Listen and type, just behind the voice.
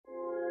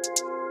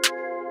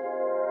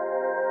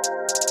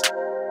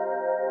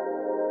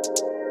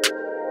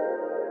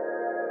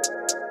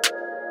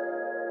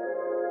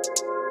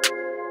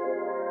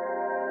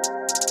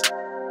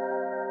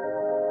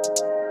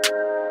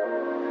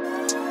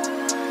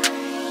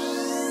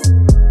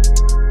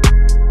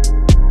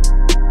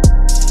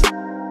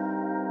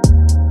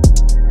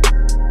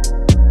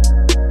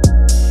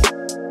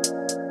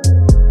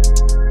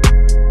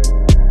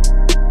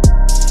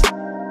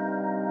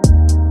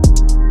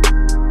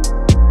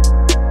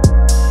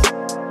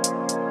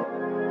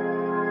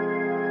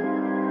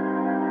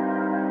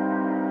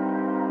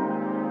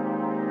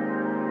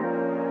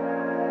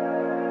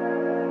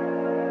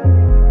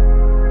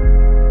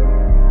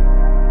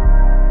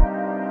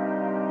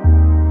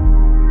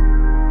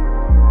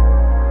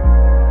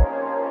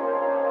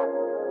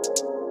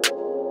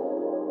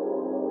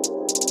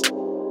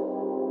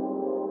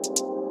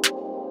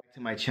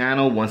My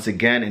channel once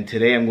again, and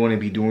today I'm going to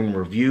be doing a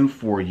review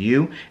for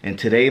you. And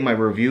today my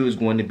review is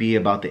going to be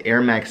about the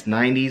Airmax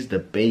 90s, the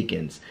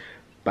Bacons.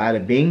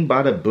 Bada bing,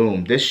 bada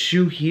boom. This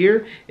shoe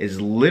here is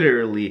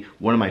literally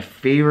one of my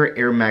favorite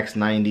Airmax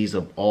 90s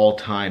of all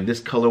time. This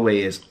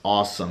colorway is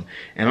awesome,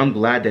 and I'm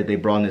glad that they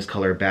brought this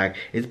color back.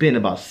 It's been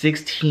about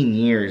 16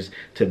 years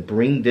to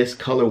bring this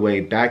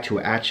colorway back to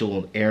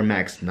actual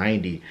Airmax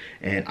 90,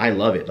 and I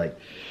love it. Like,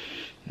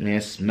 man,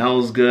 it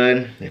smells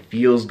good, it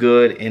feels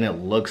good, and it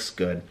looks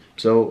good.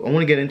 So I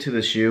want to get into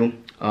the shoe.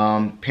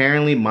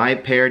 Apparently my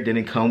pair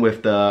didn't come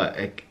with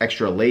the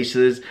extra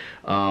laces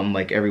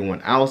like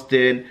everyone else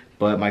did,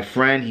 but my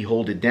friend, he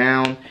held it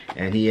down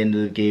and he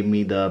ended up gave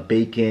me the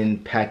Bacon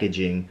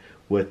packaging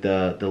with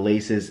the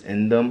laces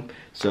in them.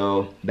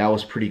 So that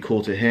was pretty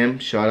cool to him.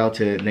 Shout out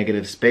to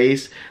Negative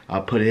Space.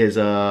 I'll put his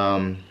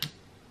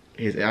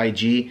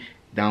IG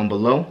down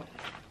below.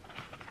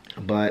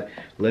 But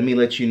let me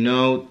let you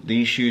know,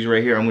 these shoes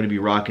right here, I'm going to be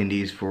rocking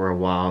these for a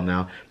while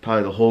now.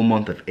 Probably the whole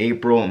month of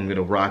April, I'm going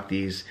to rock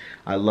these.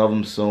 I love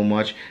them so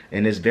much.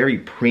 And it's very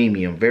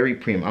premium, very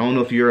premium. I don't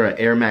know if you're an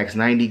Air Max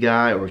 90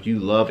 guy or if you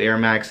love Air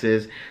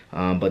Maxes.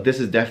 But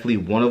this is definitely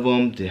one of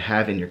them to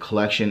have in your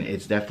collection.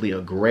 It's definitely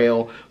a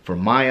grail for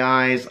my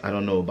eyes. I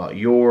don't know about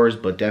yours,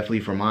 but definitely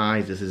for my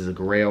eyes, this is a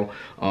grail.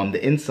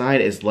 The inside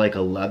is like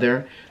a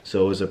leather,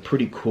 so it's a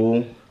pretty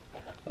cool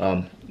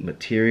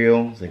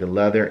material. It's like a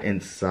leather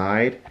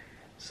inside,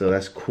 so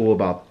that's cool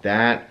about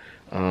that.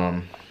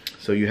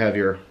 So you have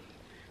your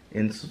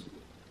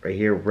right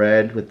here,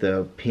 red with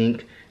the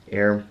pink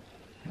Air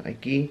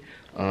Nike.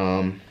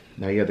 Now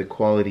you have the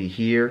quality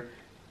here.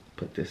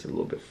 Put this a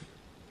little bit,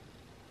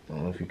 I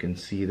don't know if you can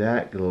see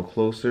that, get a little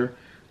closer.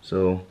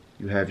 So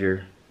you have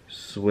your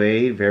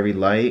suede, very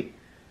light,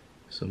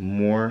 some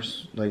more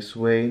light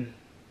suede.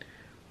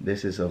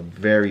 This is a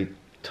very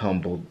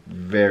tumbled,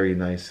 very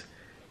nice,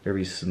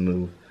 very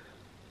smooth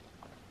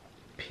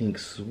pink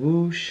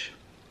swoosh.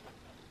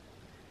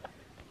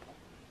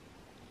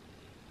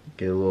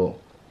 Get a little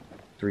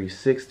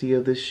 360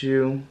 of the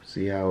shoe,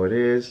 see how it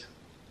is.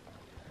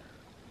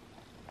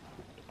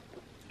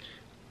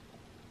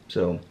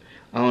 So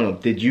I don't know,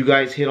 did you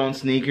guys hit on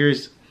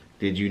sneakers?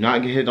 Did you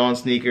not get hit on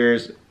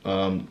sneakers?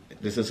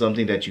 This is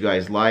something that you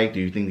guys like?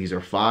 Do you think these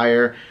are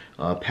fire?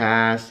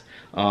 Pass?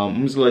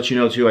 I'm just gonna let you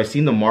know too, I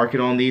seen the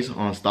market on these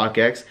on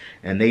StockX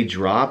and they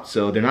dropped,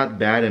 so they're not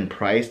bad in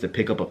price to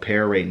pick up a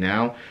pair right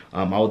now.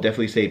 I would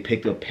definitely say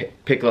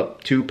pick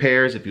up 2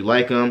 pairs if you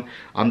like them.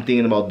 I'm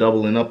thinking about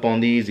doubling up on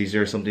these. These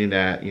are something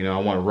that, you know,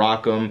 I want to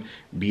rock them,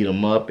 beat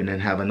them up, and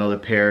then have another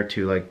pair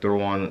to like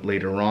throw on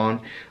later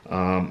on.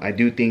 I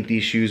do think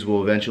these shoes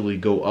will eventually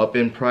go up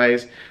in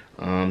price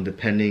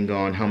depending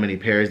on how many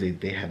pairs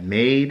they have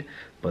made.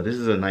 But this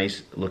is a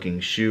nice looking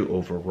shoe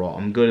overall.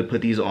 I'm going to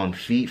put these on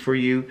feet for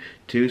you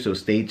too, so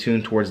stay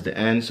tuned towards the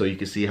end so you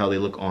can see how they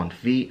look on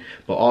feet.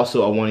 But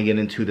also I want to get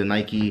into the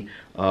Nike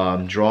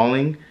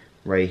drawing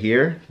right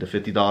here, the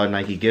 $50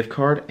 Nike gift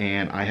card,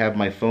 and I have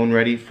my phone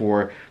ready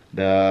for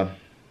the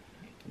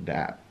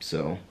app.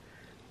 So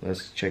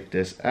let's check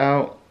this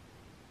out.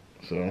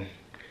 So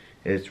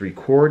it's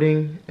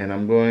recording and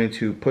I'm going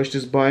to push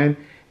this button,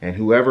 and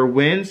whoever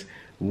wins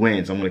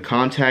wins. I'm going to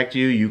contact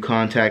you, you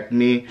contact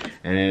me,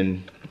 and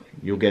then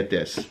you'll get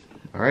this.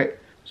 All right,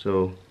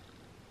 so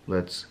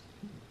let's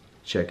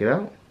check it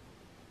out.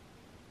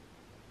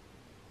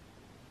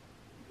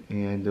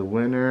 And the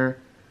winner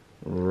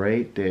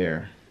right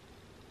there,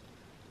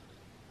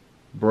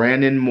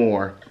 Brandon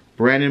Moore.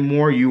 Brandon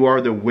Moore, you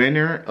are the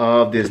winner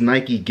of this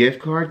Nike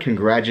gift card.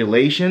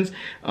 Congratulations.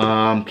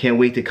 Can't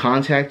wait to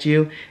contact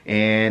you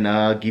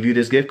and give you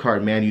this gift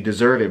card, man. You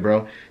deserve it,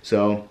 bro.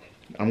 So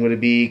I'm going to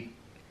be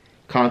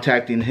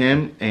contacting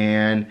him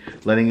and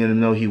letting him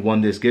know he won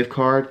this gift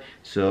card.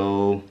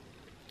 So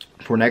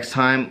for next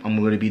time, I'm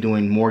going to be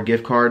doing more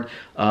gift card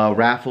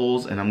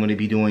raffles, and I'm going to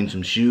be doing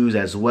some shoes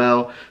as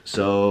well.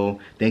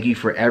 So thank you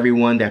for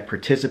everyone that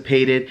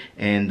participated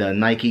in the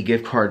Nike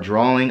gift card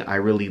drawing. I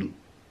really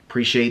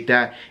appreciate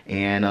that.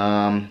 And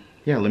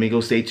yeah, let me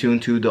go stay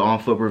tuned to the On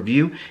Foot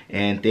review,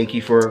 and thank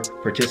you for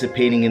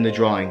participating in the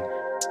drawing.